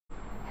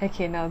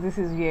Okay, now this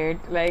is weird.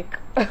 Like,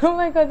 oh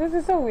my god, this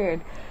is so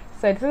weird.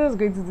 So I thought I was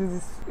going to do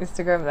this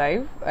Instagram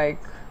live. Like,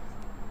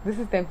 this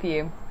is 10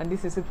 p.m. and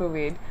this is super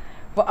weird.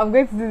 But I'm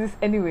going to do this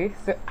anyway.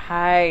 So,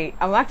 hi.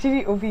 I'm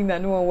actually hoping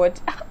that no one watch.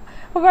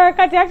 Oh my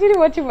god, you're actually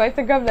watching my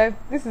Instagram live.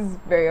 This is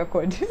very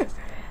awkward.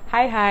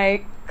 Hi,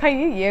 hi. Can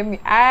you hear me?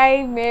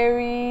 Hi,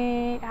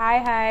 Mary. Hi,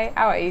 hi.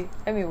 How are you?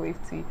 Let me wave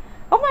to you.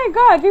 Oh my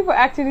god, people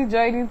actually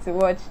joining to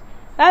watch.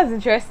 That's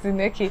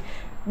interesting. Okay.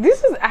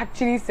 This was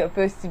actually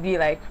supposed to be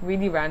like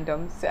really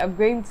random. So I'm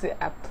going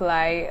to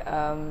apply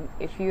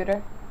a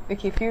filter.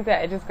 Okay, filter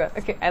I just got.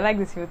 Okay, I like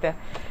this filter.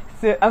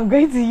 So I'm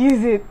going to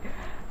use it.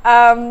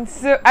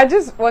 So I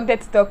just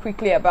wanted to talk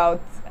quickly about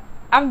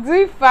I'm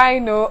doing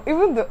fine, no.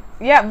 Even though,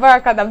 yeah,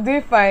 Barakat, I'm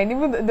doing fine.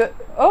 Even though,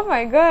 oh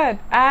my god,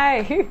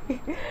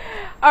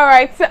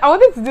 alright, so I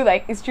wanted to do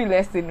like history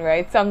lesson,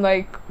 right? So I'm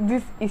like,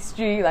 this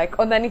history, like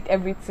underneath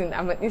everything,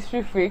 I'm an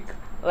history freak.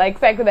 Like,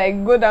 so I could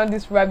like go down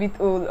this rabbit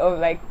hole of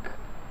like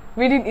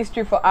reading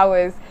history for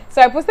hours.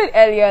 So I posted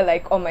earlier,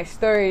 like on my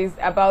stories,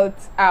 about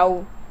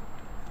how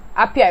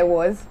happy I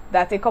was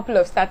that a couple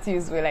of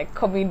statues were like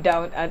coming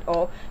down and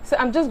all. So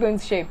I'm just going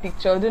to share a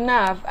picture. Although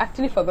now I've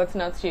actually forgotten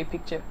how to share a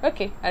picture.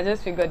 Okay, I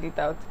just figured it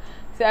out.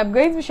 So I'm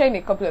going to be sharing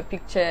a couple of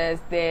pictures,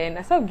 then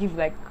I sort of give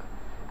like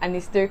an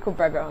historical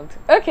background.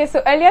 Okay,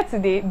 so earlier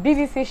today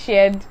BBC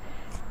shared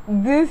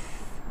this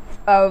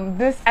I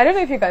don't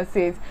know if you can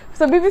see it.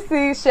 So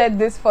BBC shared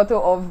this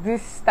photo of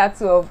this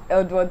statue of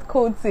Edward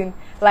Colton,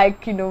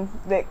 like, you know,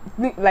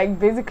 like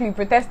basically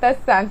protesters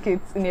sank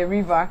it in a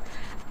river.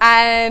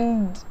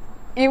 And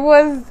I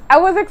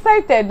was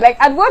excited. Like,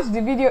 I'd watched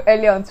the video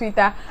earlier on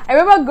Twitter. I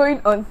remember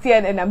going on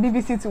CNN and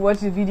BBC to watch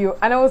the video,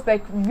 and I was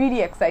like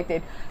really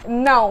excited.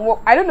 Now,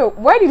 well, I don't know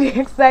why did it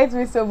excite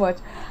me so much.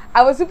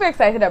 I was super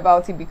excited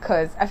about it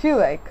because I feel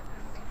like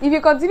if you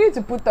continue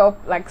to put up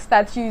like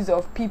statues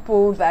of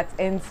people that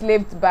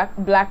enslaved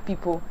black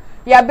people,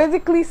 you are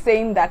basically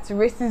saying that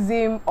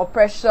racism,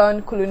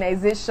 oppression,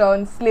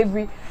 colonization,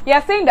 slavery, you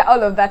are saying that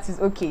all of that is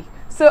okay.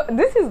 So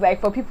this is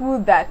like for people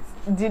that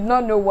did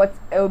not know what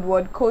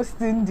Edward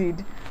Colston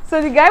did.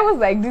 So the guy was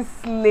like this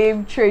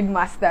slave trade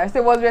master.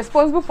 So he was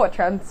responsible for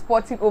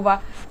transporting over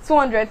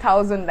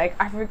 200,000 like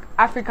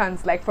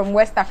Africans like from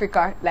West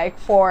Africa, like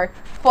for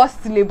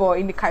forced labor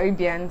in the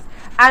Caribbean.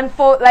 And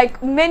for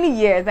like many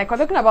years, like we're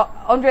talking about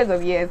hundreds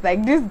of years,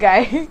 like this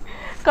guy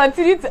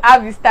continued to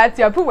have his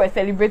statue and people were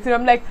celebrating.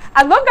 I'm like,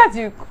 as long as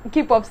you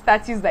keep up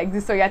statues like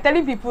this, so you're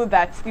telling people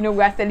that, you know,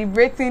 we are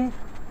celebrating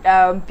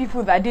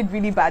people that did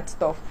really bad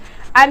stuff.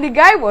 And the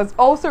guy was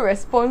also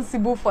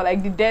responsible for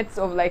like the deaths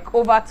of like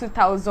over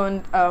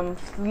 2,000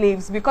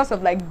 slaves because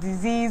of like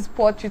disease,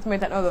 poor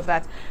treatment, and all of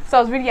that. So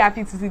I was really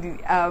happy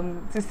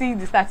to see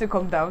the statue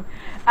come down.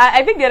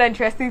 I think the other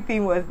interesting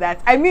thing was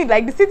that, I mean,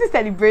 like the city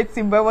celebrates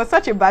him, but he was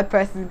such a bad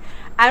person.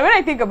 And when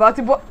I think about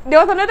it, but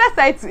there was another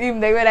side to him.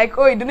 They were like,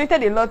 oh, he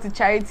donated a lot to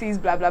charities,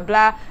 blah blah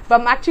blah.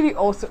 But I'm actually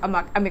also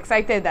I'm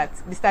excited that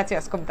the statue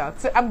has come down.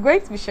 So I'm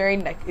going to be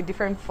sharing like a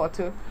different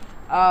photo.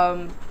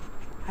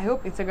 I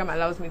hope Instagram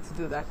allows me to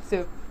do that.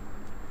 So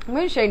I'm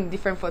going to share a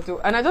different photo,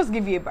 and I'll just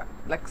give you a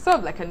like sort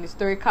of like an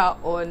historical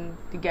on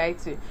the guy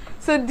too.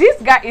 So this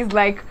guy is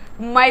like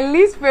my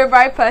least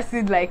favorite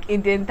person like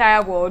in the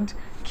entire world,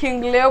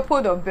 King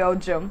Leopold of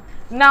Belgium.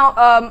 Now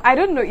I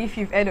don't know if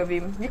you've heard of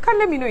him. You can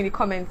let me know in the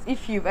comments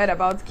if you've heard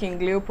about King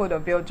Leopold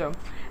of Belgium.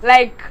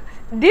 Like,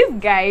 this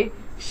guy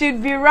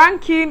should be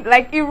ranking,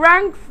 like he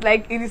ranks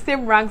like in the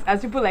same ranks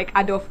as people like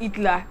Adolf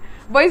Hitler.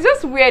 But it's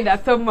just weird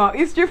that somehow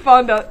history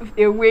found out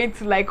a way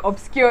to like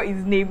obscure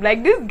his name.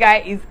 Like, this guy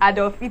is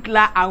Adolf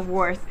Hitler and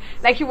worse.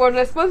 Like, he was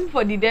responsible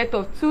for the death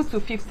of 2 to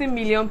 15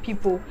 million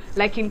people,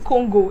 like in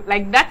Congo.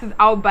 Like, that is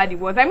how bad it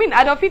was. I mean,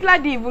 Adolf Hitler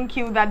didn't even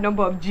kill that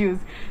number of Jews.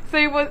 So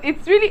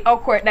it's really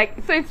awkward.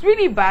 Like, so it's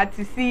really bad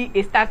to see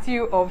a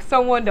statue of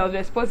someone that was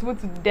responsible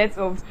to the deaths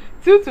of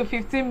 2 to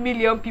 15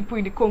 million people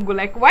in the Congo.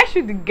 Like, why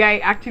should the guy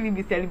actually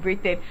be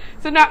celebrated?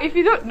 So now, if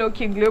you don't know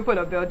King Leopold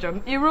of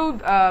Belgium, he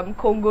ruled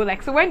Congo.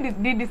 Like, so when they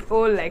did this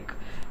whole like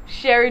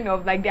sharing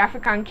of like the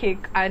African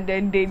cake, and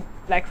then they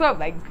like sort of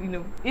like, you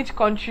know, each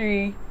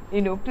country,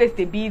 you know, placed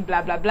a bid,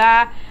 blah blah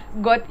blah,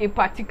 got a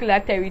particular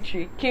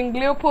territory. King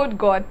Leopold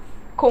got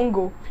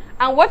Congo.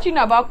 And what you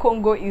know about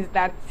Congo is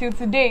that till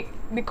today,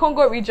 the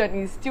Congo region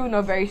is still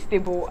not very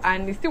stable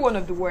and it's still one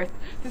of the worst.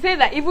 To say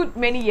that even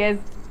many years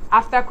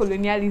after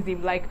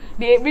colonialism, like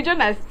the region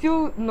has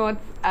still not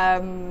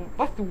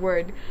what's the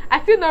word?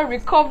 Has still not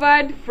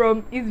recovered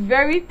from its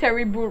very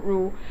terrible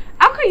rule.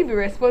 How can you be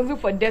responsible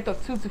for death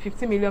of 2 to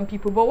 15 million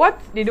people? But what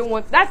they don't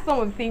want, that's some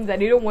of the things that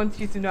they don't want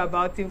you to know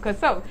about him. Because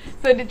so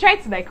they try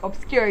to like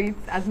obscure it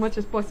as much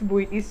as possible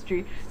in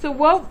history. So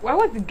why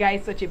was the guy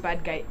such a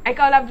bad guy? Like,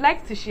 I would have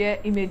liked to share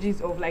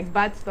images of like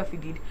bad stuff he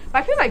did,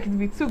 but I feel like it would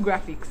be too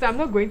graphic, so I'm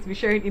not going to be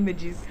sharing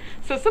images.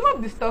 So some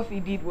of the stuff he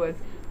did was,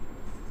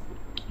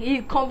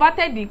 he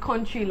converted the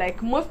country,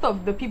 like most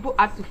of the people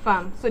had to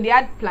farm, so they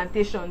had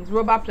plantations,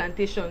 rubber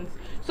plantations.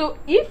 So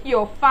if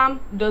your farm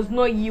does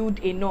not yield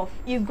enough,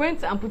 he's going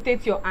to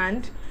amputate your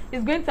hand,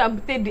 It's going to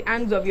amputate the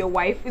hands of your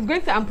wife. It's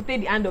going to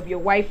amputate the hand of your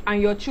wife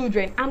and your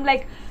children. I'm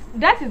like,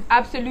 that is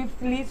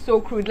absolutely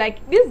so crude.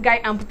 Like, this guy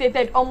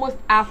amputated almost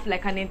half,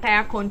 like, an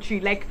entire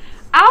country. Like,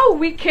 how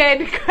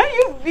wicked can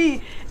you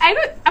be? I'm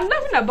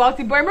laughing about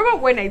it, but I remember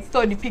when I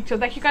saw the pictures,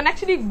 like, you can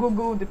actually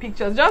Google the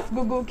pictures. Just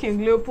Google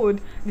King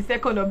Leopold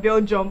II of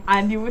Belgium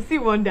and you will see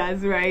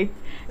wonders, right?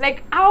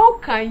 Like, how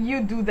can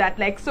you do that?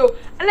 Like, so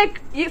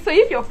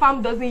if your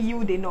farm doesn't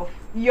yield enough,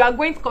 you are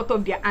going to cut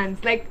off their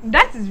hands. Like,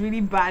 that is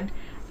really bad.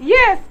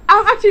 Yes,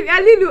 I'm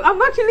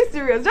actually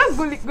serious. Just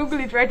Google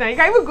it right now. You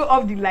can even go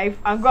off the live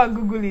and go and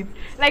Google it.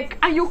 Like,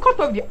 and you cut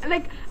off the,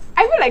 like,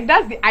 I feel like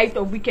that's the height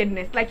of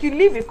wickedness. Like, you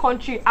leave a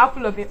country half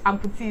full of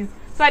amputees.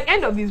 So at the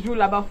end of his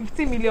rule, about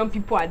 15 million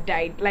people had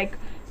died. Like,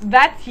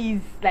 that is,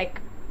 like,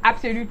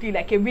 absolutely,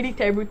 like, a really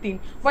terrible thing.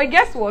 But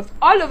guess what?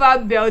 All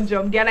over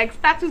Belgium, there are, like,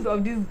 statues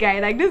of this guy.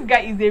 Like, this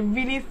guy is a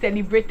really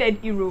celebrated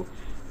hero.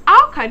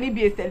 How can he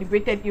be a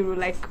celebrated hero?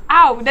 Like,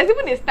 how? There's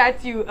even a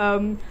statue,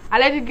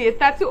 allegedly a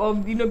statue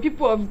of, you know,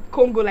 people of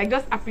Congo, like,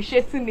 just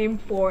appreciating him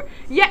for,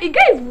 yeah, the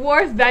guy is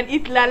worse than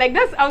Hitler. Like,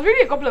 I was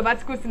reading a couple of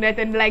articles tonight,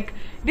 and, like,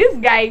 this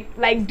guy,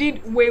 like,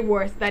 did way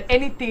worse than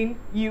anything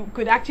you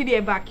could actually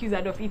ever accuse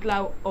Adolf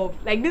Hitler of.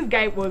 Like, this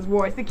guy was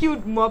worse. He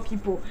killed more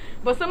people.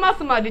 But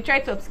somehow they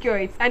tried to obscure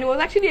it, and he was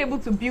actually able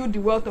to build the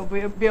wealth of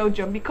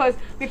Belgium, because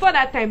before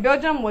that time,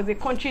 Belgium was a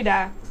country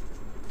that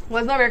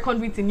was not reckoned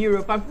with in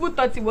Europe, and people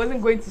thought he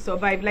wasn't going to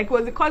survive. Like, he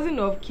was the cousin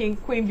of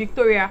Queen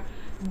Victoria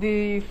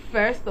the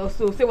first or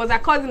so. So it was a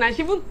cousin, and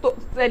she even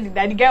said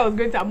that the guy was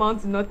going to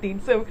amount to nothing.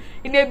 So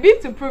in a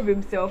bid to prove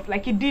himself,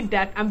 like, he did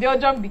that, and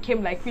Belgium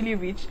became, like, really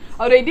rich,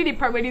 although he did it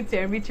primarily to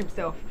enrich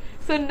himself.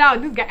 So now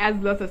this guy has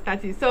lots of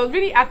statues. So I was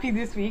really happy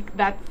this week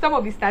that some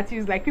of his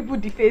statues, like, people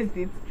defaced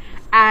it,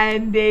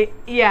 and they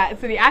had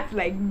to,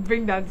 like,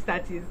 bring down the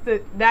statues. So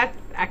that's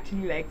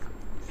actually, like,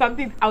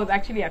 something I was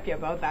actually happy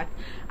about that.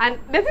 And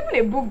there's even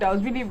a book that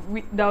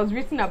was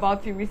written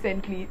about him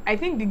recently. I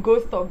think The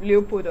Ghost of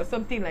Leopold or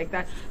something like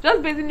that.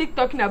 Just basically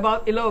talking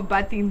about a lot of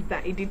bad things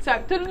that he did. So I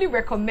totally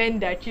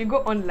recommend that you go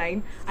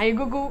online and you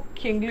Google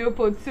King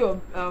Leopold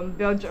II of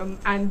Belgium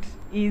and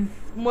his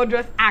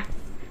murderous acts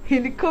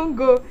in the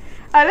Congo.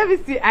 And let me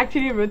see, I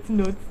actually wrote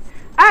notes.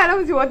 Let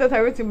me see what else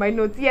I wrote in my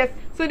notes. Yes,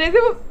 so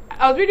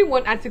I was reading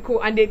one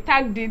article and they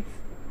tagged it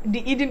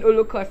the Eden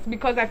Holocaust,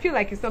 because I feel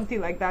like it's something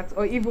like that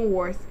or even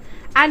worse.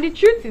 And the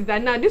truth is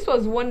that now this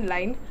was one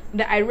line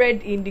that I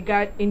read in the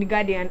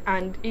Guardian,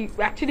 and it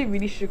actually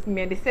really shook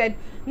me. And they said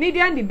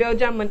neither the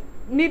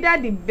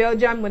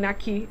Belgian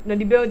monarchy nor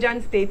the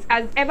Belgian state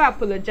has ever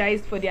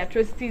apologized for the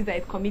atrocities that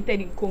it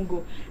committed in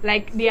Congo.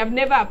 Like, they have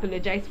never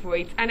apologized for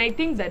it, and I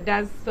think that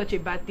that's such a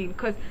bad thing,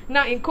 because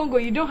now in Congo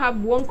you don't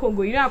have one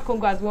Congo. You don't have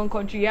Congo as one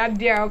country. You have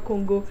DR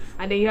Congo,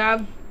 and then you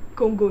have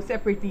Congo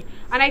separately.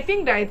 And I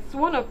think that it's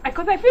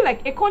because I feel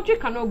like a country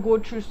cannot go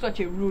through such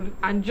a rule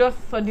and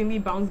just suddenly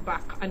bounce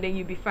back and then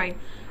you'll be fine.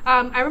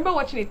 I remember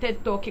watching a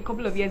TED talk a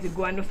couple of years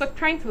ago, and I was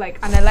trying to, like,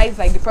 analyze,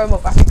 like, the problem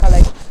of Africa,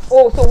 like,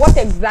 oh, so what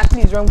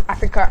exactly is wrong with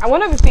Africa? And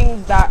one of the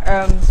things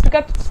that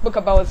speaker spoke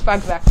about was the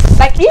fact that,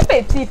 like, if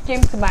a thief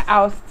came to my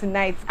house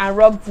tonight and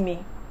robbed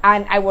me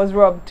and I was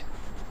robbed,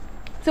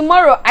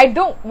 tomorrow I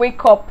don't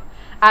wake up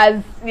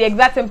as the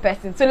exact same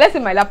person. So let's say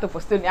my laptop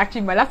was stolen.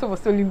 Actually, my laptop was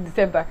stolen in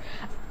December.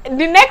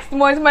 The next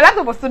morning, my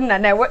laptop was stolen at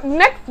night.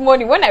 Next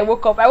morning, when I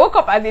woke up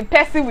as a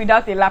person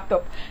without a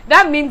laptop.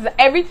 That means that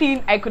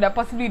everything I could have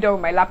possibly done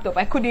with my laptop,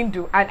 I couldn't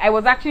do. And I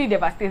was actually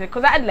devastated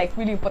because I had, like,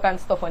 really important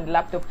stuff on the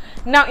laptop.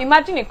 Now,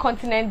 imagine a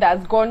continent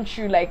that's gone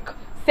through, like,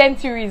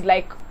 centuries,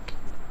 like,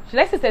 should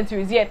I say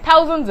centuries? Yeah,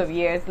 thousands of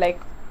years.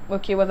 Like,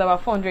 okay, it was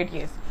about 400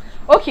 years.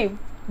 Okay,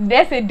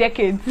 let's say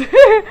decades.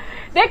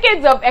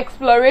 Decades of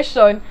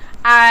exploration,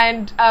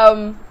 and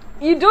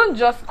you don't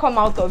just come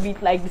out of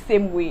it, like, the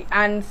same way.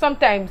 And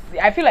sometimes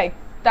I feel like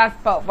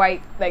that's part of why,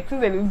 like,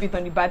 things are a little bit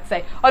on the bad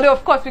side. Although,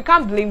 of course, we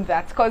can't blame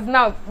that, because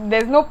now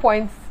there's no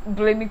point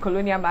blaming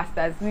colonial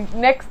masters. The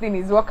next thing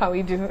is, what can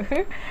we do?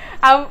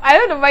 I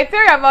don't know, my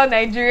theory about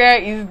Nigeria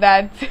is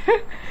that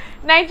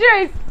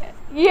Nigeria is,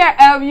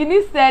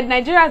 Eunice said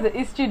Nigeria has a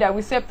history that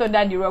we swept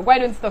under the rug. Why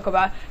don't you talk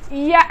about?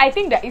 Yeah, I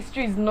think that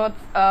history is not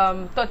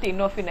taught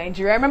enough in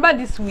Nigeria. I remember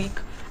this week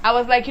I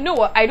was like, you know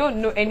what, I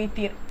don't know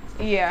anything.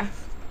 Yeah.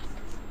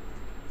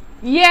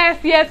 Yes,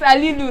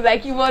 Alilu,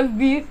 like, he was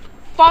the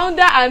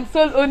founder and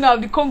sole owner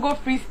of the Congo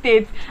Free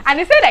State, and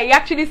they said that he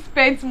actually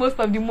spent most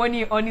of the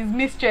money on his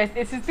mistress,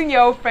 a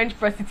 16-year-old French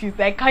prostitute.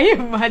 Like, can you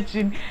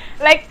imagine?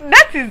 Like,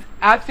 that is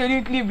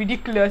absolutely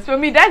ridiculous. For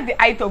me, that's the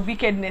height of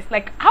wickedness.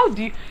 Like, how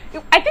do you,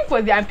 I think it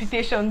was the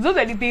amputations, those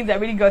are the things that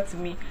really got to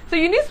me. So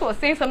Eunice was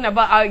saying something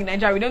about how in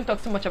Nigeria we don't talk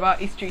so much about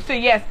history. So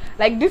yes,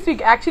 like, this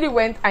week I actually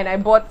went and I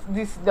bought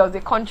this, there was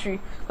a country,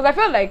 because I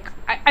felt like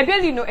I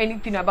barely know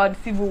anything about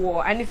the Civil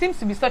War, and it seems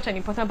to be such an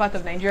important part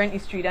of Nigerian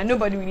history that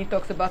nobody really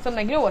talks about. So I'm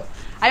like, you know what,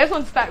 I just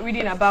want to start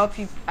reading about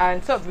it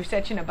and sort of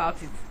researching about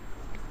it.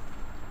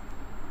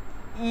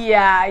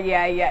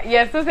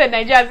 Yeah, so said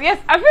Nigeria. Yes,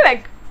 I feel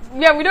like,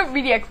 yeah, we don't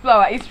really explore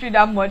our history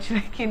that much,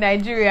 like, in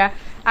Nigeria,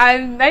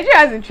 and Nigeria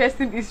has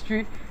interesting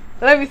history.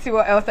 Let me see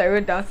what else I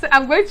wrote down. So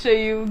I'm going to show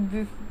you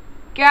this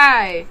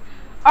guy.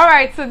 All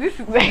right, so this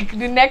is like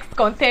the next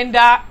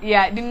contender.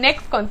 Yeah, the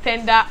next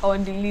contender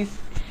on the list.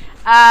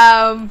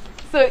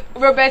 So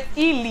Robert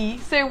E. Lee.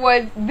 So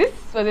this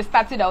was a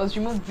statue that was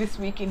removed this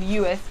week in the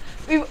US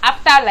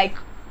after like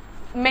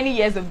many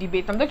years of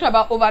debate. I'm talking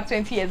about over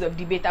 20 years of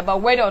debate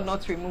about whether or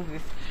not to remove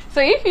this. So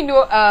if you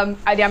know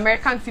at the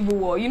American Civil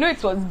War, you know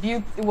it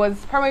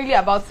was primarily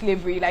about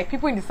slavery. Like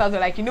people in the South were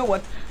like, you know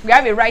what, we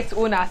have a right to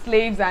own our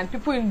slaves, and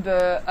people in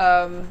the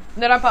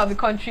northern part of the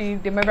country,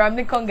 the Abraham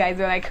Lincoln guys,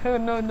 were like, oh,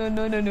 no,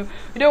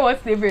 we don't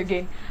want slavery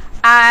again.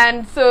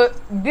 And so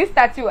this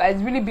statue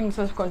has really been a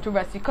source of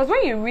controversy, because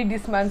when you read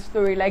this man's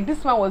story, like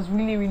this man was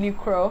really, really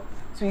cruel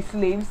to his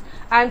slaves.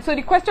 And so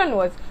the question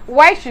was,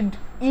 why should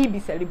he be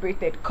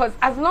celebrated? Because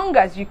as long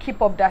as you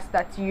keep up that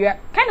statue, you're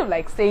kind of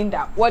like saying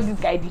that what this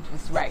guy did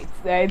was right,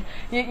 right?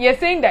 You're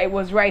saying that it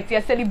was right.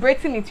 You're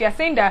celebrating it. You're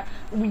saying that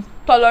we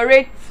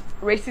tolerate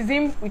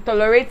racism, we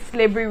tolerate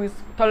slavery, we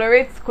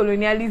tolerate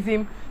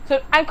colonialism.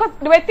 So, and cause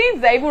there were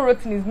things that I even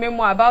wrote in his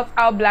memoir about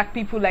how black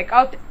people, like,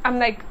 I'm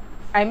like,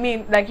 I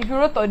mean, like, if you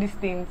wrote all these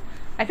things,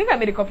 I think I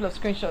made a couple of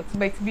screenshots,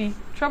 but it'd be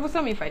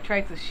troublesome if I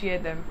try to share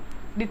them.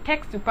 The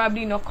text will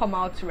probably not come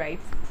out right.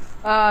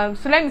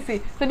 So let me see.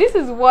 So this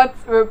is what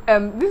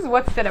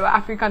he said about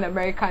African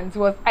Americans.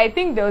 Was, I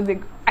think there was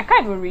I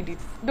can't even read it.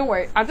 Don't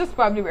worry. I'll just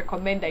probably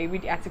recommend that you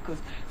read the articles.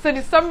 So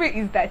the summary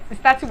is that the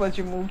statue was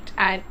removed,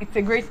 and it's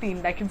a great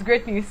thing. Like, it's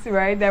great news,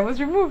 right? That was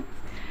removed.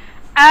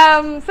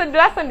 So the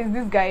last one is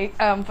this guy.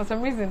 For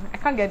some reason I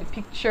can't get the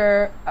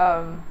picture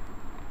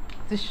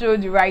to show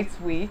the right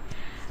way.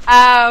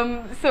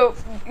 So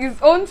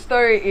his own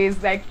story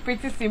is like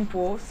pretty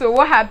simple. So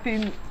what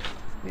happened?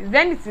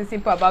 Then it's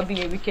simple about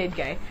being a wicked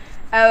guy.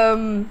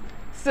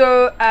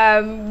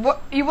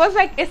 He was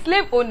like a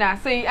slave owner.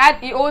 So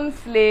he owned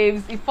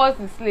slaves. He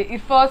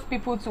forced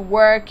people to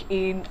work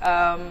in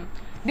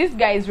this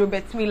guy is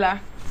Robert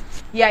Miller.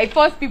 Yeah, he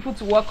forced people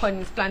to work on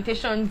his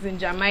plantations in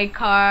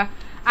Jamaica.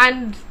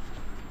 And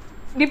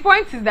the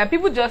point is that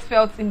people just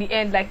felt in the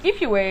end like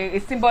if you were a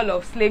symbol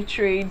of slave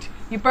trade,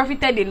 you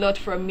profited a lot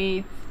from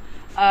it.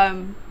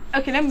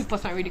 Okay, let me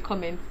pause and read the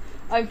comments.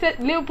 It said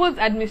Leopold's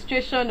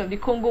administration of the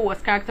Congo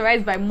was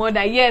characterized by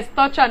murder, yes,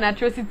 torture and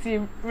atrocity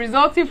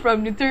resulting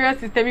from notorious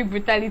systemic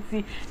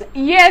brutality.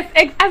 Yes,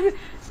 I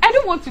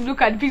don't want to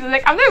look at the pictures.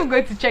 Like, I'm not even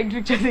going to check the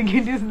pictures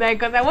again this night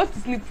because I want to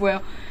sleep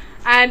well.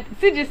 And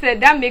CJ said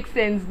that makes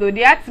sense though.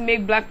 They had to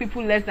make black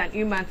people less than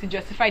human to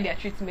justify their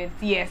treatment.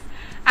 Yes.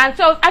 And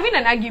so I was having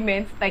an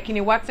argument like in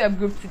a WhatsApp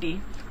group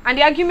today. And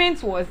the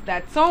argument was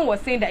that someone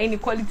was saying that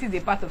inequality is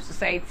a part of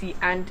society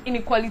and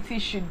inequality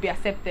should be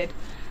accepted.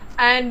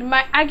 And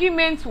my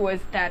argument was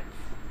that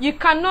you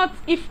cannot,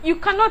 if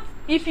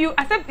you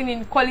accept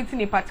inequality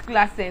in a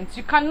particular sense,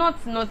 you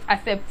cannot not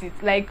accept it.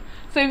 Like,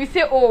 so if you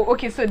say, oh,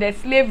 okay, so there's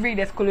slavery,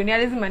 there's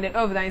colonialism, and then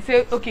all of that, and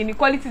say, okay,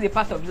 inequality is a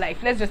part of life,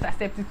 let's just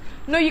accept it.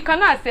 No, you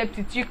cannot accept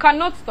it. You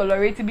cannot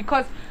tolerate it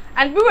because,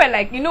 and we were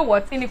like, you know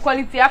what,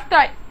 inequality,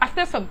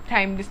 after some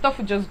time, the stuff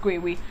will just go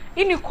away.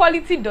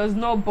 Inequality does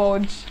not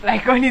budge,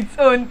 like, on its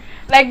own.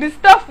 Like, the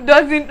stuff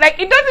doesn't, like,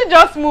 it doesn't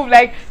just move.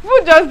 Like,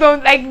 people just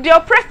don't, like, the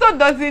oppressor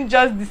doesn't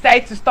just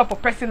decide to stop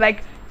oppressing.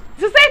 Like,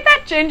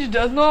 societal change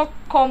does not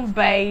come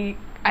by,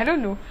 I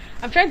don't know,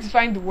 I'm trying to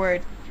find the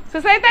word.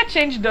 Societal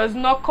change does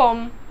not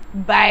come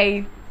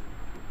by,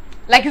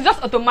 like, it's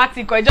just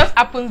automatic or it just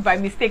happens by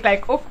mistake.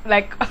 Like, oh,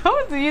 like, I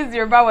want to use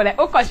your word, like,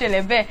 oh,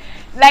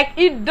 like,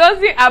 it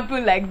doesn't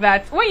happen like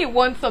that. When you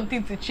want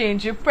something to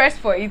change, you press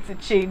for it to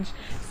change.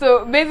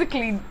 So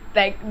basically,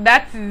 like,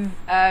 that is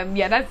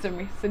yeah, that's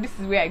me. So this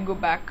is where I go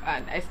back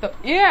and I stop.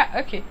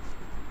 Yeah, okay.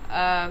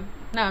 Now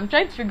I'm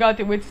trying to figure out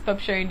a way to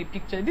stop sharing the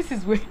picture. This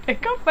is where I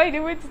can't find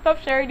a way to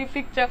stop sharing the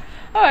picture.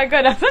 Oh my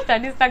god, that's what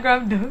an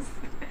Instagram does.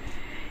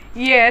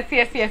 Yes.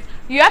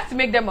 You have to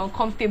make them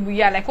uncomfortable.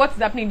 Yeah, like what is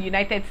happening in the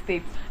United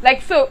States.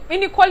 Like, so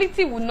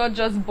inequality will not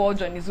just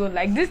budge on its own.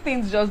 Like, these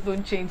things just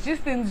don't change. These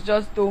things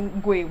just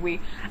don't go away.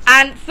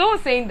 And someone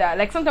saying that,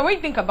 like, sometimes when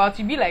you think about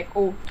it, you be like,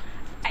 oh,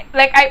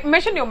 like I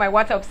mentioned it on my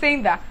WhatsApp,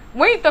 saying that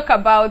when you talk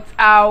about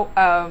how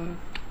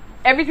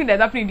everything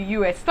that's happening in the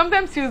US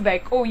sometimes feels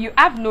like, oh, you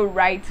have no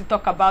right to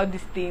talk about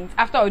these things.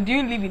 After all, do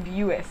you live in the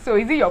US? So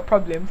is it your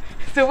problem?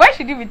 So why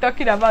should you be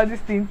talking about these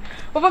things?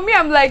 But for me,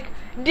 I'm like,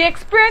 the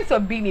experience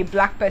of being a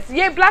black person.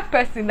 Yeah, a black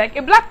person, like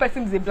a black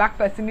person is a black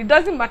person. It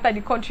doesn't matter the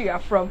country you're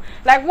from.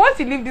 Like, once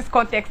you leave this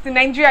context, in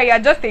Nigeria, you're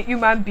just a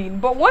human being.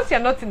 But once you're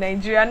not in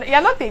Nigeria,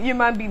 you're not a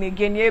human being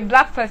again. You're a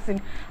black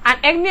person. And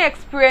any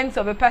experience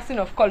of a person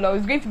of color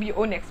is going to be your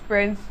own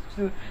experience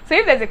too. So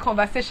if there's a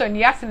conversation,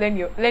 you have to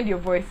lend your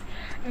voice.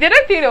 The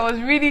other thing that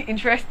was really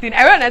interesting,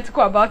 I read an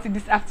article about it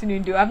this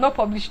afternoon though, I've not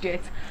published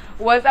it,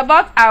 was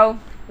about how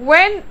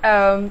when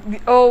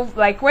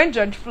when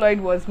George Floyd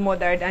was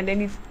murdered and then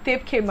his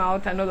tape came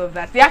out and all of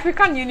that, the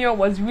African Union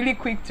was really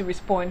quick to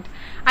respond.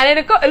 And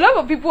then a lot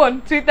of people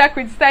on Twitter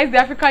criticized the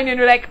African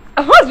Union, like,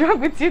 what's wrong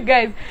with you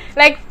guys?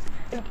 Like,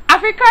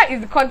 Africa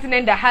is the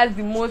continent that has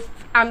the most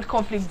armed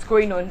conflicts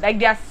going on. Like,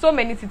 there are so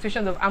many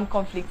situations of armed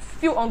conflicts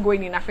still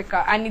ongoing in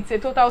Africa, and it's a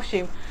total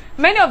shame.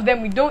 Many of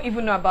them we don't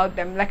even know about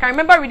them. Like, I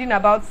remember reading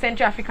about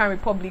Central African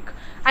Republic,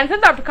 and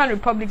Central African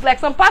Republic, like,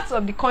 some parts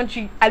of the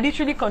country are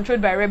literally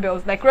controlled by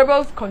rebels. Like,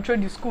 rebels control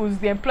the schools,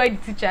 they employ the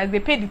teachers, they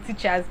pay the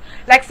teachers.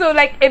 Like, so,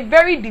 like, a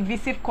very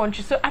divisive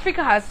country. So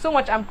Africa has so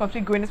much armed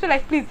conflict going on. So,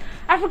 like, please,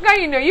 Africa,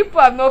 you know, you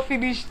people have not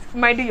finished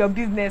minding your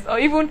business or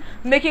even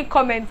making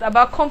comments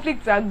about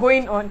conflicts that are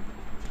going on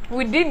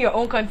within your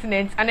own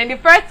continent. And then the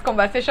first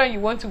conversation you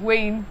want to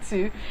weigh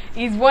into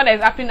is one that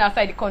is happening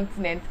outside the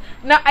continent.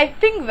 Now, I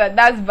think that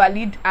that's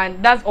valid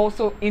and that's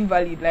also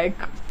invalid. Like,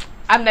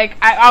 I'm like,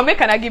 I'll make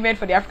an argument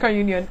for the African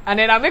Union, and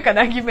then I'll make an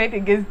argument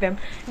against them.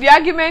 The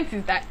argument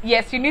is that,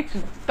 yes, you need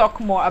to talk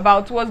more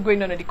about what's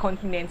going on the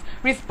continent.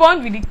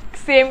 Respond with the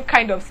same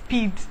kind of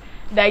speed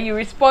that you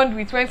respond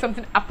with when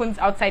something happens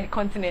outside the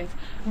continent.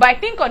 But I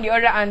think on the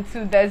other hand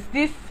too, there's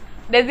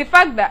the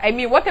fact that, I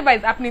mean, whatever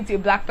is happening to a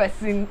black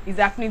person is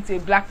happening to a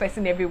black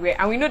person everywhere,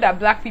 and we know that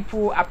black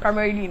people are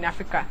primarily in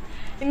Africa.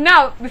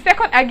 Now, the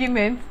second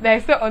argument that I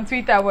saw on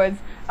Twitter was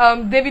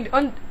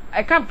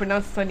I can't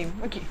pronounce his name.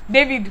 Okay,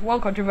 David, one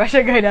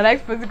controversial guy that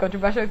likes posting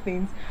controversial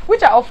things,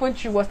 which are often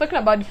true, was talking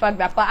about the fact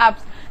that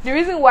perhaps the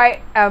reason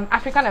why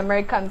African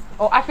Americans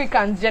or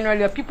Africans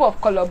generally, or people of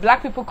color,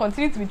 black people,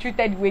 continue to be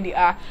treated the way they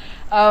are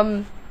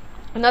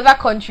in other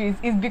countries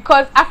is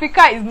because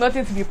Africa is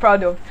nothing to be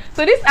proud of.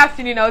 So this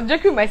afternoon I was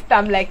joking with my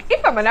stamp, like,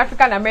 if I'm an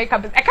African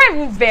American, I can't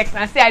even vex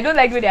and say I don't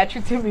like the way they are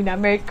treating me in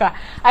America.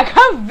 I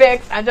can't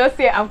vex and just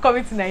say I'm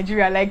coming to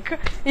Nigeria. Like,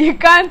 you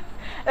can't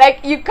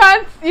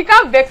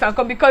vex and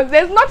come, because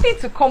there's nothing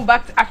to come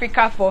back to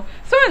Africa for.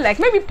 So, like,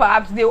 maybe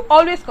perhaps they'll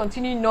always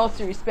continue not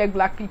to respect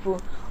black people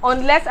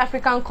unless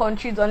African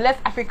countries, unless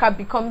Africa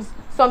becomes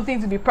something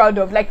to be proud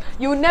of. Like,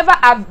 you will never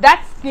have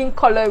that skin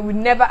color, will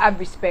never have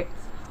respect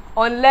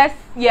unless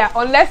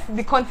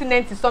the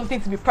continent is something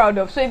to be proud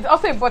of. So it's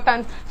also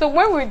important, so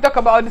when we talk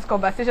about all these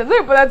conversations, it's very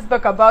important to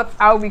talk about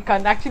how we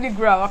can actually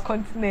grow our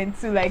continent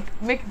to,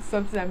 like, make it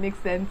something that makes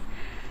sense.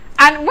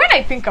 And when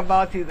I think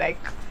about it, like,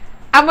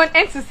 I'm an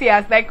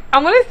enthusiast. Like,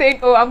 I'm always saying,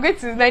 oh,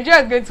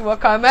 Nigeria is going to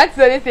work out. I'm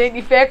actually always saying,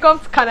 if I come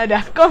to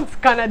Canada, come to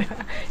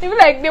Canada. Even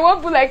like, they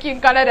won't put like you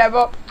in Canada.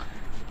 But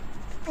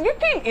the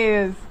thing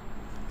is,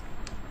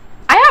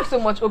 I have so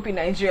much hope in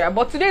Nigeria,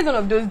 but today is one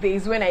of those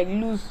days when I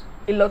lose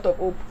a lot of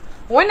hope.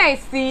 When I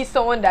see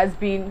someone that's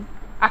been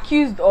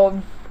accused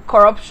of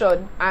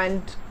corruption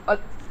and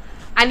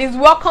is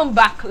welcomed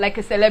back like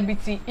a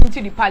celebrity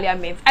into the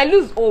parliament, I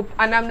lose hope,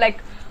 and I'm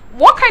like,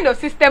 what kind of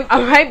system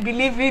am I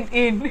believing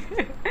in?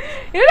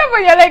 You know,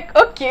 when you're like,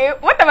 okay,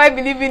 what am I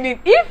believing in?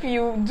 If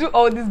you do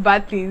all these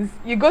bad things,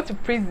 you go to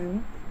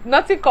prison,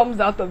 nothing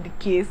comes out of the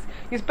case,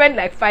 you spend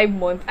like 5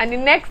 months, and the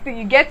next thing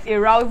you get a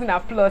rousing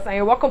applause and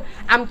you're welcome.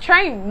 I'm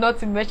trying not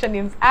to mention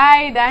names.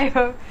 I'm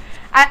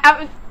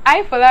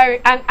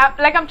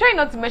trying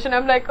not to mention.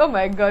 I'm like, oh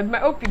my god, my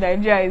hope in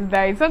Nigeria is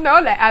dying. So now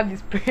all I have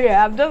is prayer.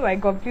 I'm just like,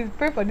 God, please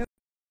pray for this.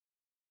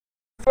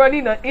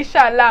 Running on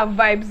Inshallah and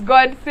vibes.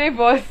 God, save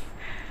us.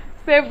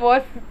 Save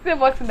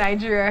us in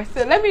Nigeria.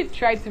 So let me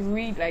try to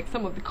read like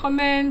some of the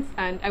comments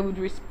and I would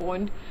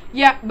respond.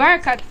 Yeah,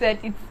 Barakat said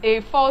it's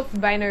a false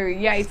binary.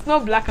 Yeah, it's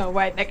not black and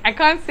white. Like, I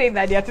can't say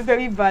that they are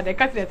totally bad, I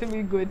can't say they're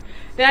totally good.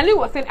 Then Ali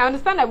was saying, I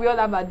understand that we all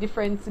have our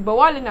differences, but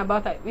what I learned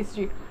about our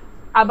history,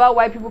 about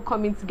white people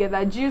coming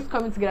together, Jews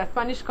coming together,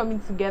 Spanish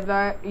coming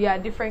together, yeah,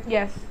 different.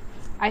 Yes,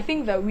 I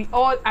think that we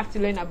all have to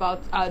learn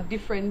about our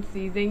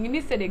differences. And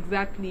Eunice said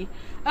exactly.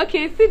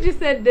 Okay, Sij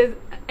said there's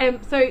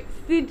sorry,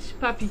 Sij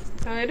Papi.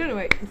 I don't know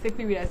what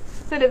exactly we are.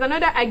 So there's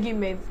another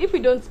argument. If we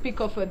don't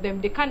speak up for them,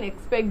 they can't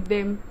expect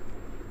them.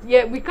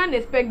 Yeah, we can't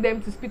expect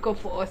them to speak up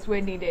for us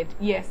when needed.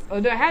 Yes.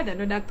 Although I had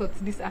another thought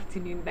this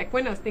afternoon. Like,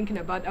 when I was thinking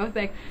about, I was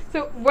like,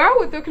 so while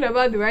we're talking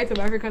about the rights of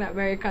African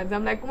Americans,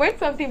 I'm like, when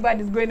something bad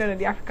is going on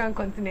the African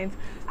continent,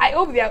 I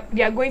hope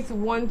they are going to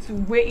want to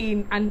weigh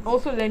in and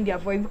also lend their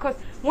voice. Because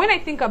when I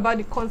think about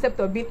the concept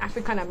of being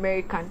African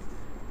American,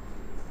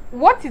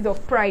 what is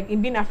of pride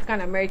in being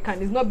African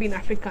American is not being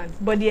African,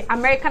 but the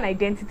American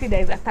identity that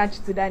is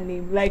attached to that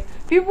name. Like,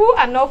 people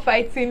are not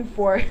fighting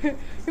for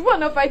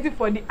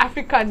the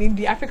African in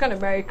the African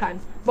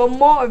American, but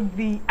more of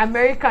the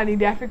American in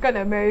the African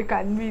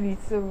American, really.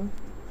 So,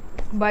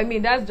 but I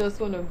mean, that's just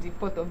one of the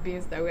pot of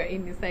beans that we're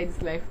in inside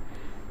this life.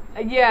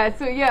 Yeah,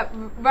 so yeah,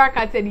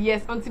 Baraka said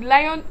yes. Until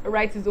lion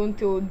writes his own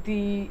tale,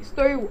 the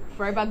story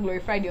forever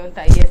glorify the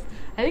hunter. Yes,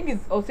 I think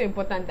it's also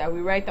important that we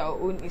write our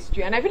own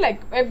history, and I feel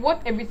like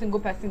what every single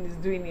person is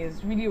doing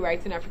is really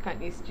writing African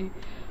history.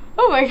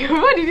 Oh my god,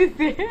 what did you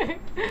say?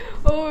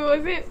 Oh,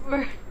 was it?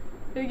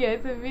 Yeah,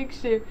 it's a big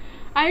shame.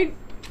 I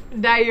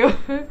die.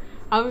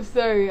 I'm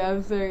sorry.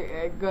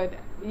 God,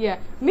 Yeah,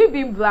 me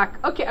being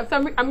black. Okay,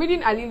 I'm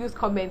reading Alilu's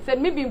comment.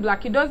 Said me being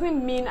black, it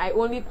doesn't mean I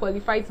only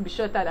qualify to be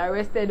shot at,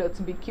 arrested, or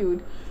to be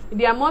killed.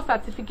 There are more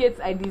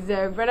certificates I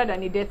deserve rather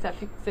than a death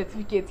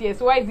certificate. Yes,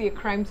 so why is it a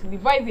crime to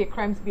live? Why is it a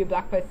crime to be a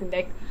black person?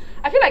 Like,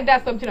 I feel like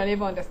that's something I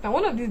never understand.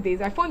 One of these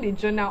days, I found a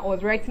journal I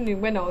was writing in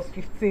when I was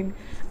 15,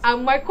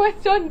 and my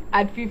question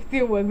at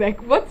 15 was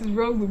like, what is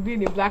wrong with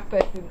being a black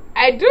person?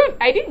 I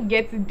didn't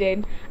get it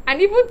then,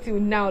 and even till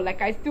now, like,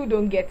 I still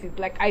don't get it.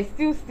 Like, I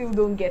still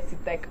don't get it.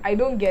 Like, I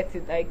don't get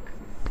it. Like,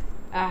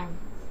 I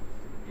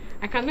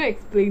cannot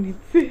explain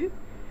it.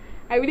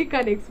 I really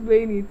can't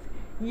explain it.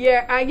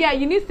 Yeah,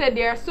 Eunice said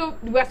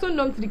we're so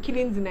numb to the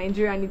killings in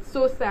Nigeria, and it's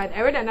so sad.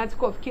 I read an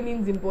article of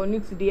killings in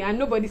Borno today, and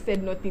nobody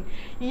said nothing.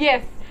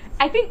 Yes,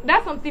 I think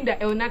that's something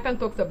that El Nathan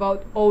talks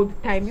about all the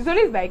time. It's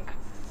always like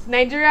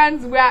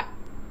Nigerians were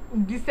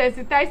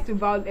desensitized to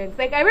violence.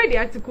 Like, I read the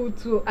article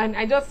too, and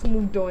I just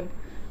moved on.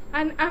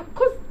 And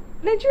because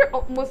Nigeria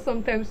almost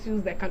sometimes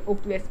feels like an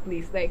hopeless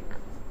place. Like,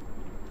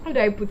 how do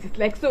I put it?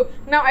 Like, so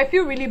now I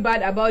feel really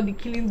bad about the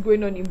killings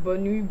going on in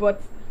Borno,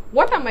 but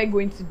what am I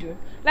going to do?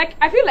 Like,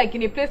 I feel like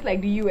in a place like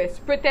the US,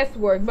 protests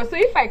work. But so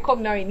if I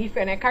come now in Ife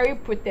and I carry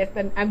protest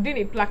and I'm doing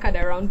a placard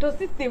around, does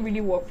this thing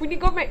really work? Will the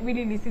government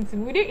really listen to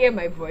me? Will they hear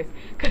my voice?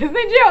 Because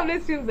Nigeria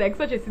always feels like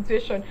such a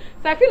situation.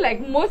 So I feel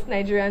like most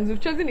Nigerians have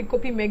chosen a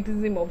coping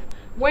mechanism of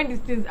when these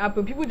things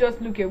happen, people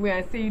just look away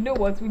and say, you know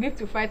what, we live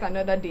to fight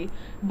another day.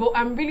 But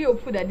I'm really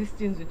hopeful that these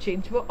things will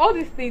change. But all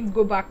these things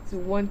go back to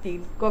one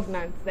thing: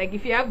 governance. Like,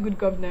 if you have good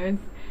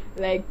governance,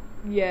 like,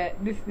 yeah,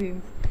 these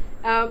things.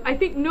 I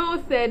think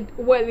Noah said,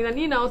 well, in an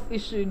in-house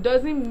issue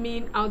doesn't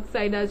mean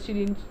outsiders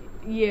shouldn't.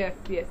 Yes,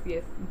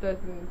 it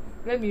doesn't.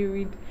 Let me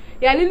read.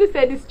 Yeah, Lily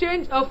said, the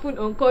strange, often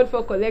uncalled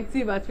for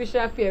collective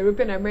artificial fear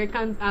European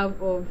Americans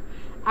have of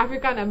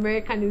African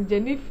American is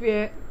genuine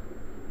fear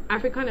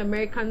African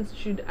Americans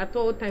should at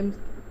all times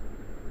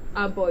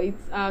but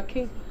it's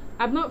king.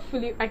 I'm not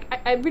fully,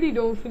 I really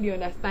don't fully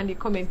understand the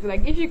comments.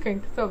 Like, if you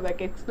can sort of like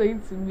explain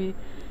to me.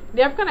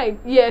 The African,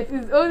 yes,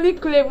 is only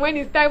claim when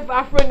it's time for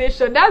Afro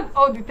Nation. That's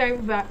all the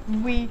times that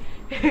we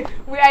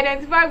we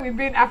identify with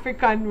being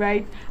African,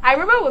 right? I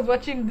remember I was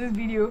watching this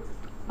video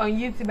on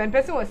YouTube and the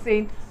person was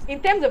saying,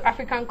 in terms of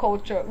African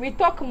culture, we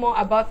talk more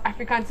about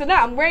African. So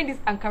now I'm wearing this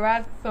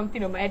Ankara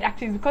something on my head.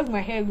 Actually, it's because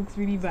my hair looks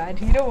really bad.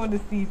 You don't want to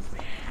see it.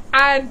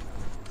 And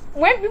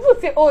when people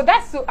say, oh,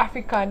 that's so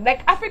African,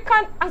 like,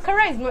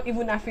 Ankara is not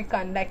even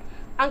African. Like,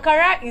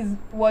 Ankara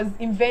was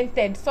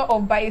invented sort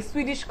of by a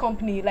Swedish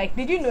company. Like,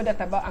 did you know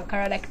that about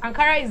Ankara? Like,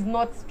 Ankara is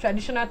not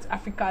traditional to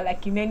Africa,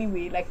 like, in any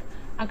way. Like,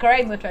 Ankara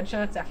is not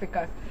traditional to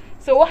Africa.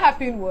 So what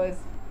happened was,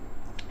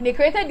 they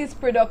created this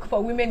product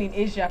for women in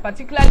Asia,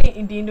 particularly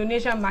in the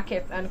Indonesian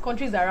markets and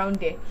countries around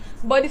there.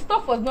 But the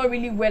stuff was not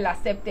really well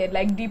accepted.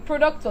 Like, the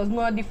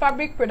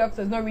fabric product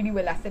was not really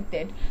well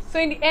accepted. So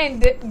in the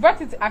end, they brought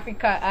it to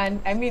Africa,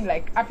 and I mean,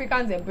 like,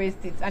 Africans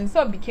embraced it, and it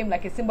sort of became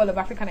like a symbol of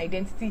African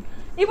identity.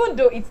 Even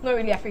though it's not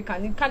really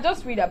African, you can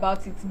just read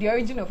about it, the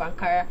origin of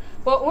Ankara.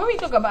 But when we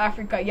talk about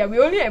Africa, yeah, we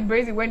only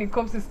embrace it when it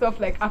comes to stuff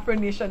like Afro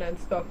Nation and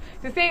stuff.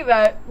 To say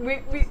that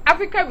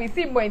Africa, we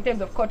see more in terms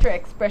of cultural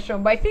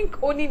expression, but I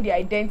think owning the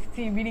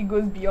identity really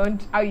goes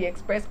beyond how you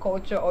express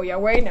culture or you're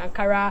wearing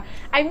Ankara.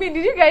 I mean,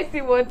 did you guys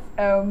see what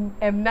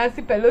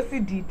Nancy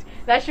Pelosi did?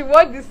 That she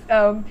wore this.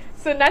 So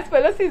Nancy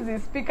Pelosi is the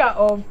Speaker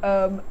of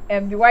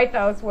the White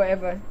House,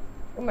 whatever.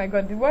 Oh my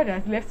God, the word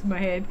has left my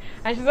head.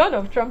 And she's one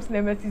of Trump's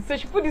nemesis. So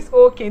she put this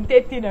whole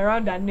kente thing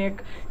around her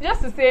neck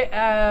just to say,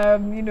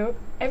 you know,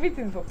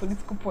 everything's for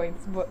political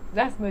points, but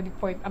that's not the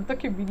point. I'm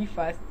talking really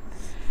fast.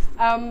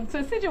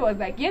 So CJ was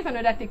like, here's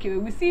another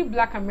takeaway. We see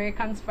black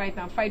Americans fight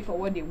and fight for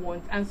what they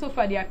want, and so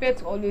far they appear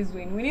to always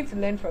win. We need to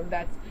learn from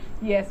that.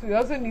 Yes, we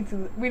also need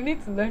to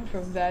learn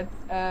from that.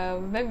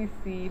 Let me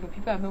see, but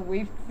people have not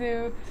waved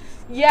to.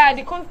 Yeah,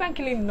 the constant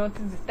killing not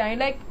is tiring.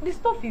 Like, this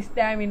stuff is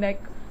tiring.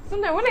 Like,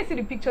 sometimes when I see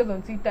the pictures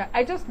on Twitter,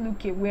 I just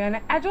look away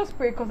and I just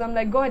pray, because I'm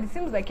like, God, it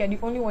seems like you're the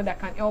only one that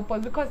can help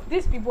us, because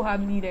these people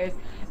have leaders.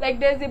 Like,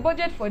 there's a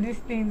budget for these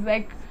things.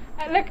 Like,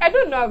 I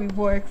don't know how it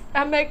works.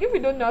 I'm like, if we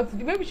don't know how to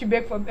do, maybe we should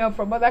beg for help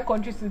from other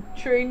countries to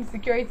train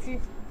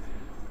security.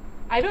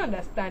 I don't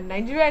understand.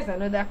 Nigeria is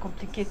another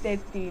complicated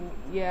thing.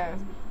 Yeah.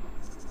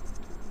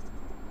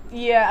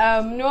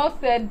 Noel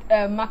said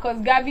Marcus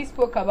Garvey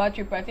spoke about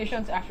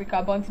repatriation to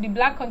Africa, but until the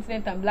black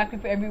continent and black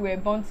people everywhere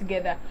bond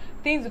together,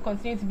 things will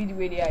continue to be the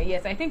way they are.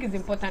 Yes, I think it's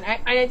important.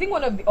 And I think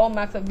one of the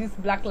hallmarks of this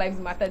Black Lives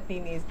Matter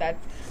thing is that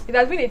it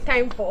has been a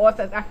time for us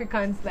as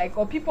Africans, like,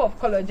 or people of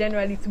color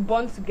generally, to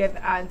bond together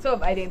and sort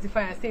of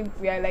identify and say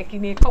we are like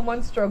in a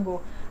common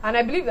struggle. And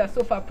I believe that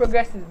so far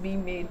progress is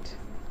being made.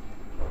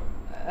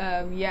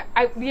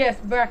 Yes,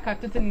 Baraka,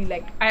 totally.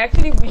 Like, I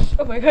actually wish,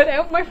 oh my God, I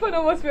hope my phone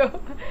almost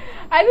fell.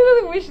 I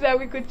really wish that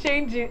we could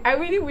change it. I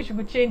really wish we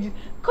could change it,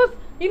 because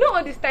you know,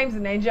 all these times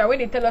in Nigeria when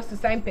they tell us to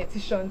sign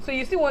petitions, so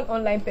you see one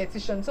online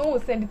petition, someone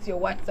will send it to your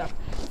WhatsApp.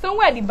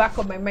 Somewhere at the back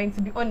of my mind,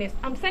 to be honest,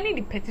 I'm sending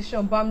the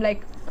petition, but I'm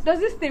like, does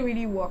this thing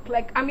really work?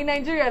 Like, I'm in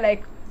Nigeria,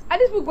 like, are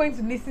these people going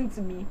to listen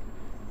to me?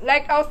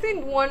 like I was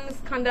seeing one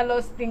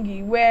scandalous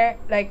thingy where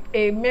like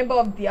a member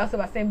of the House of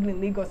Assembly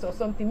in Lagos or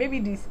something, maybe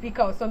the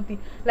speaker or something,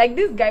 like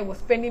this guy was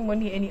spending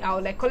money anyhow,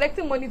 like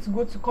collecting money to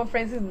go to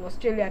conferences in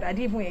Australia that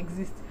didn't even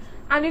exist.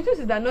 And the truth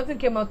is that nothing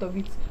came out of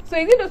it. So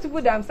is it those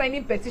people that I'm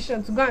signing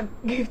petitions to go and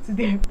give to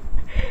them?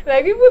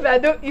 Like people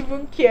that don't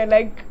even care,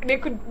 like they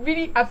could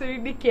really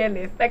absolutely care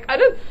less. Like I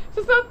don't.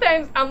 So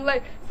sometimes I'm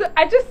like, so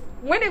I just,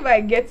 whenever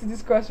I get to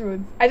this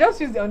crossroads, I just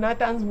use El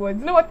Nathan's words.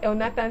 You know what El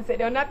Nathan said?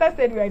 El Nathan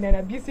said we're in an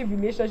abusive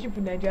relationship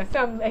with Nigeria. So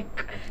I'm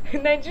like,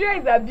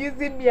 Nigeria is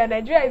abusing me and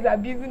Nigeria is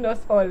abusing us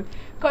all.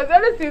 Because it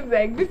always seems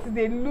like this is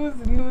a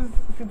lose-lose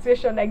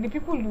situation. Like the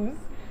people lose,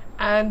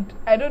 and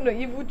I don't know,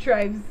 evil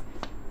tribes.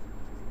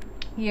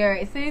 Yeah,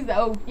 it says that,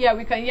 oh yeah,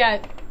 we can,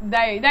 yeah,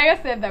 Dario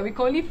said that we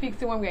can only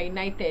fix it when we are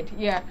united.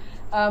 Yeah.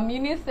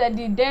 Eunice said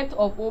the death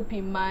of OP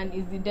man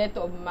is the death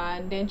of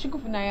man. Then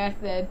Chikufunaya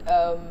said,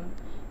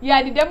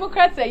 yeah, the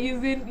Democrats are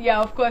using, yeah,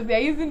 of course, they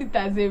are using it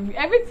as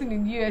everything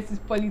in the US is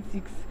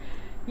politics.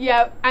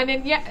 Yeah, and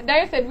then yeah,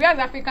 Dario said we as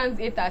Africans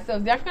hate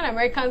ourselves. The African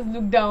Americans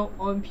look down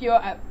on pure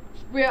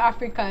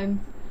Africans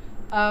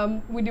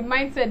with the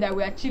mindset that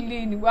we are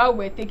chilling while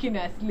we're taking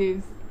our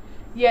slaves.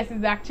 Yes,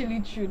 it's actually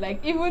true.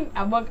 Like even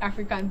among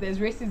Africans, there's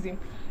racism.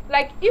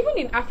 Like even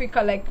in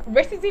Africa, like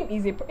racism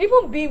is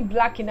even being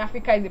black in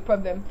Africa is a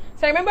problem.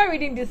 So I remember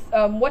reading this,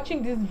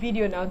 watching this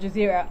video on Al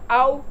Jazeera.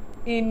 How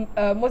in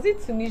was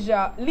it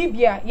Tunisia,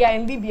 Libya? Yeah,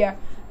 in Libya,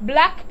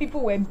 black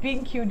people were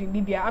being killed in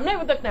Libya. I'm not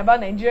even talking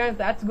about Nigerians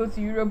that had to go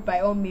to Europe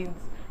by all means.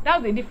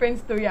 That was a different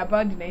story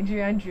about the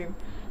Nigerian dream.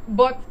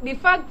 But the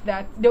fact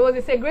that there was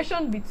a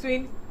segregation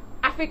between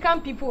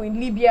African people in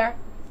Libya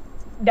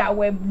that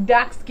were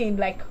dark skinned,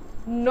 like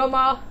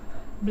normal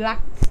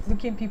black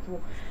looking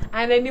people,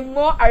 and then the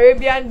more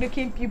Arabian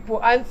looking people.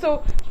 And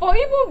so for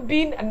even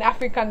being an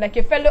African, like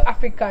a fellow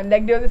African,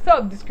 like there was a sort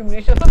of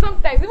discrimination. So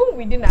sometimes even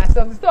within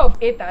ourselves, we sort of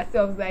hate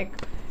ourselves, like,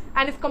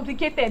 and it's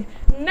complicated.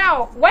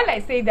 Now while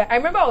I say that, I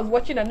remember I was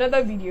watching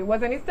another video. It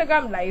was an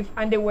Instagram live,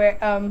 and there were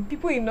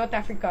people in North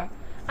Africa,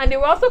 and they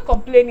were also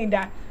complaining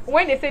that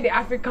when they say the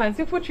Africans,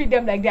 people treat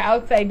them like they're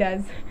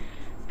outsiders.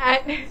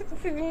 And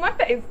see, the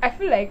matter is, I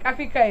feel like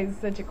Africa is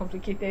such a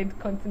complicated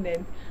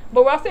continent,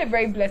 but we're also a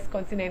very blessed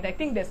continent. I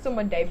think there's so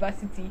much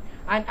diversity,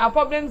 and our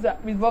problems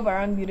revolve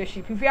around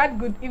leadership. If we have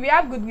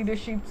good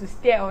leadership to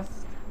steer us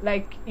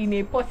like in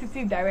a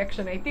positive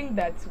direction, I think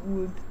that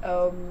would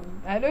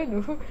I don't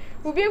know,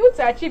 we'll be able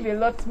to achieve a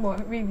lot more.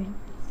 Really,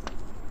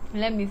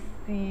 let me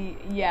see.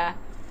 Yeah.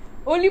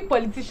 Only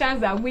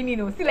politicians are winning.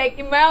 Oh, see, like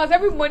in my house,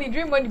 every morning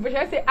during morning, but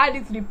I say add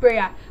it to the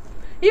prayer.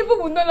 Evil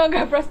will no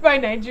longer prosper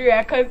in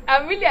Nigeria, because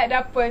I'm really at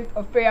that point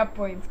of prayer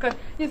points. Because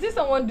you see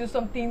someone do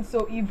something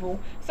so evil.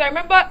 So I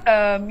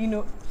remember, you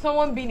know,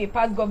 someone being a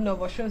past governor of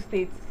Osun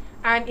State,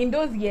 and in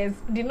those years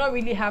did not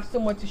really have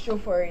so much to show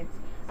for it.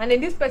 And then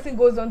this person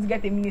goes on to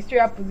get a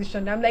ministerial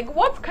position. I'm like,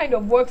 what kind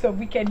of works of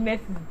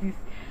wickedness is this?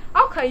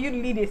 How can you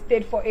lead a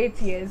state for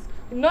 8 years,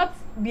 not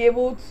be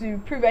able to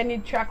prove any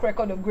track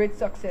record of great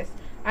success,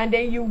 and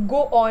then you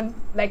go on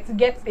like to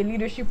get a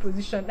leadership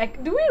position?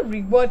 Like, do we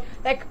reward,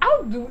 like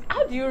how do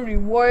you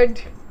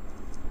reward?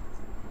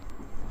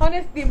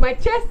 Honestly, my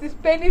chest is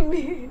paining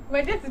me.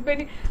 My chest is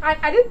paining. And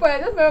at this point, I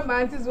just remember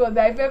my auntie's word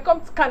that if you come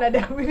to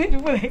Canada, we need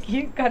people like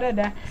you in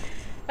Canada.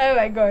 Oh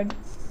my god.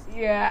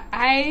 Yeah,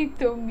 I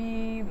told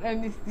me, let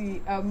me see.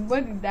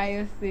 What did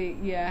Dio say?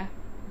 Yeah.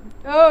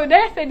 Oh,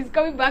 Dio said he's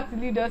coming back to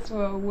lead us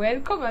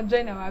well. Come and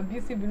join our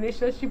abusive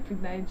relationship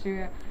with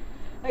Nigeria.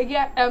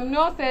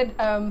 Noah said,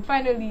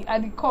 finally,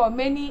 at the core,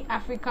 many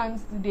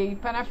Africans today,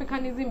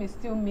 Pan-Africanism is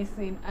still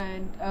missing,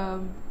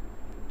 and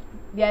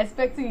they are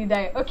expecting you to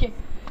die. Okay,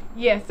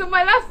 yeah, so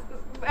my last,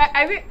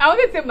 I think, I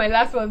wanted to say my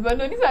last ones, but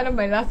no, these are not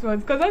my last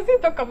ones, because I still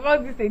talk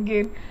about this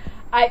again.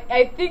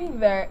 I think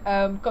that,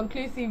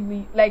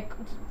 conclusively, like,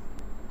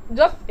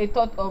 just a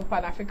thought on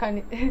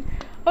Pan-Africanism.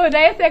 Oh,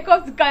 Diane said,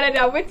 come to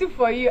Canada, I'm waiting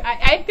for you.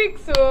 I think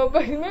so,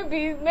 but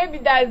maybe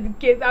that's the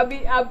case.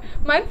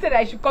 Man said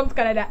I should come to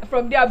Canada.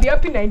 From there, I'll be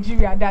helping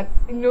Nigeria. That,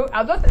 you know,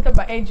 I'll just set up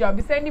an NGO. I'll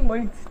be sending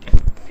money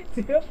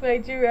to help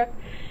Nigeria.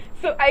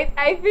 So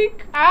I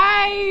think,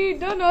 I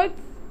don't know,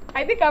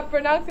 I think I'm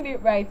pronouncing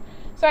it right.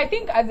 So I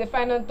think as a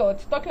final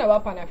thought, talking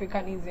about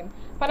Pan-Africanism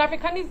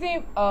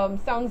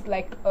sounds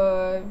like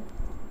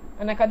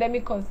an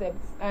academic concept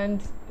and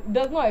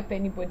does not help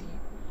anybody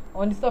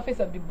on the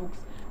surface of the books.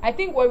 I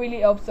think what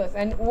really helps us,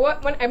 and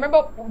when I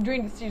remember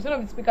during the series, one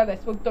of the speakers I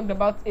spoke talked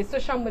about a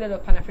social model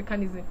of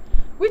Pan-Africanism,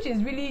 which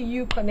is really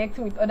you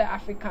connecting with other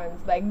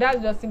Africans. Like,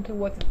 that's just simply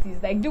what it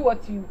is. Like, do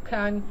what you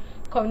can,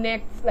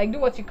 connect, like do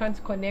what you can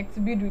to connect, to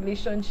build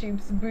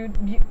relationships,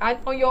 and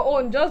on your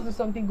own, just do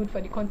something good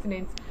for the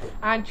continent,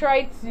 and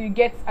try to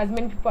get as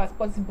many people as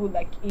possible,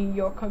 like in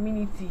your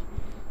community,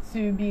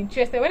 to be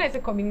interested. When I say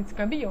community, it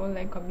can be your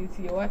online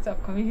community, your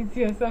WhatsApp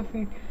community or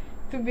something,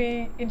 to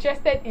be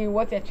interested in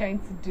what you're trying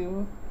to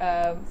do.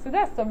 So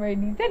that's summary.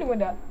 Is there anyone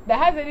that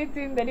has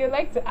anything that you'd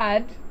like to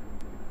add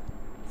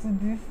to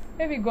this?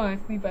 Maybe go and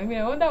sleep. I mean,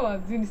 I wonder what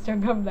I'm doing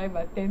Instagram live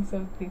at 10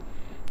 something.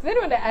 Does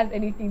anyone that has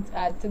anything to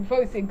add? So before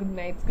we say good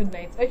night, good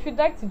night. Or if you'd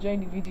like to join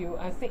the video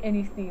and say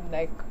anything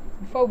like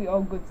before we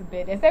all go to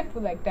bed, except for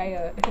like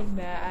Daya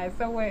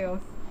somewhere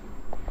else.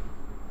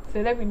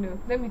 So let me know.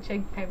 Let me check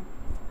time.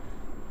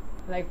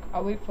 Like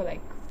I'll wait for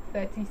like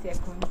 30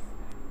 seconds.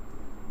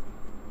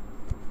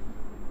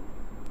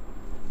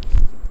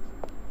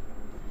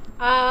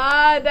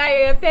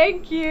 Daya,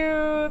 thank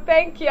you.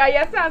 Thank you.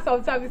 Yes,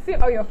 sometimes you see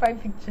all your fine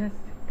pictures.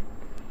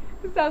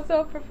 This sounds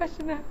so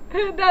professional.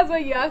 That's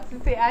what you have to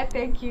say.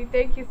 Thank you.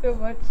 Thank you so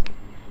much.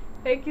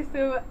 Thank you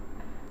so much.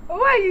 Why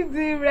are you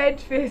doing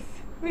red face?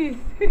 Please.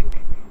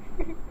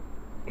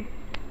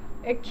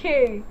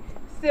 Okay.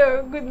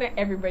 So, good night,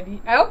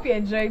 everybody. I hope you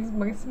enjoyed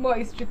my small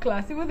history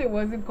class, even though it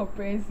wasn't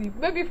comprehensive.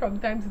 Maybe from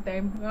time to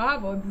time, I'll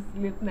have all these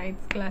late night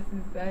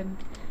classes and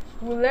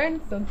we'll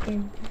learn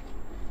something.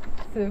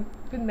 So,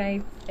 good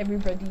night,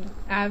 everybody.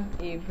 Have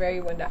a very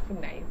wonderful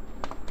night.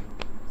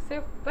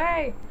 So,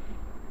 bye.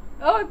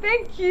 Oh,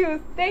 thank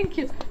you. Thank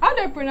you. How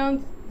do I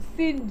pronounce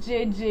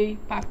CJJ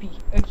Papi?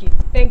 Okay,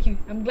 thank you.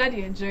 I'm glad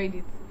you enjoyed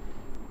it.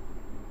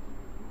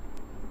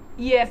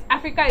 Yes,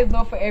 Africa is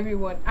not for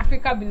everyone.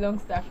 Africa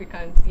belongs to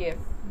Africans. Yes,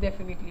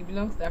 definitely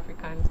belongs to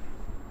Africans.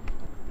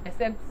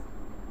 Except,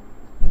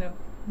 no,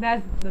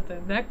 that's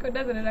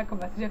another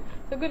conversation.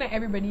 So good night,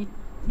 everybody.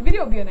 The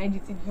video will be on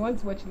IGT if you want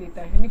to watch it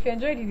later. And if you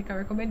enjoyed it, you can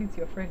recommend it to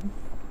your friends.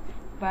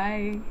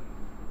 Bye.